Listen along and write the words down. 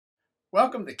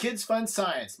Welcome to Kids Fun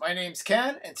Science. My name's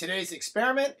Ken, and today's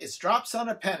experiment is drops on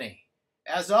a penny.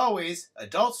 As always,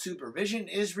 adult supervision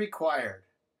is required.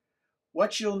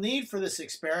 What you'll need for this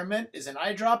experiment is an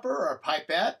eyedropper or a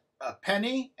pipette, a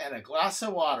penny, and a glass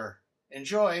of water.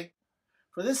 Enjoy!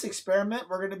 For this experiment,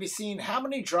 we're going to be seeing how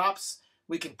many drops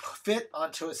we can fit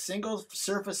onto a single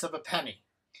surface of a penny.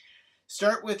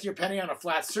 Start with your penny on a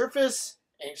flat surface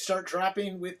and start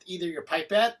dropping with either your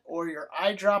pipette or your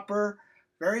eyedropper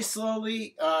very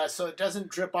slowly so it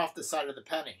doesn't drip off the side of the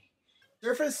penny.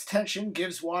 Surface tension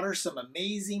gives water some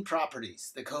amazing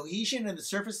properties. The cohesion and the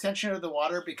surface tension of the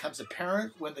water becomes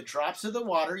apparent when the drops of the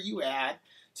water you add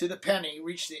to the penny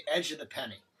reach the edge of the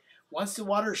penny. Once the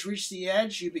water has reached the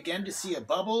edge, you begin to see a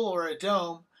bubble or a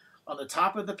dome on the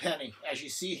top of the penny, as you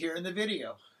see here in the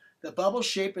video. The bubble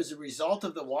shape is a result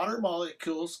of the water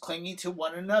molecules clinging to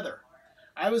one another.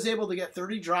 I was able to get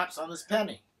 30 drops on this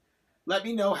penny. Let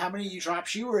me know how many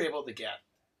drops you were able to get.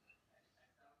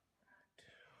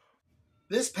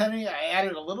 This penny, I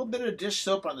added a little bit of dish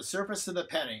soap on the surface of the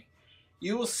penny.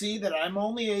 You will see that I'm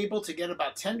only able to get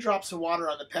about 10 drops of water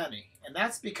on the penny, and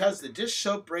that's because the dish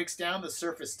soap breaks down the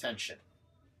surface tension.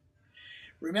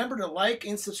 Remember to like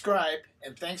and subscribe,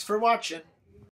 and thanks for watching.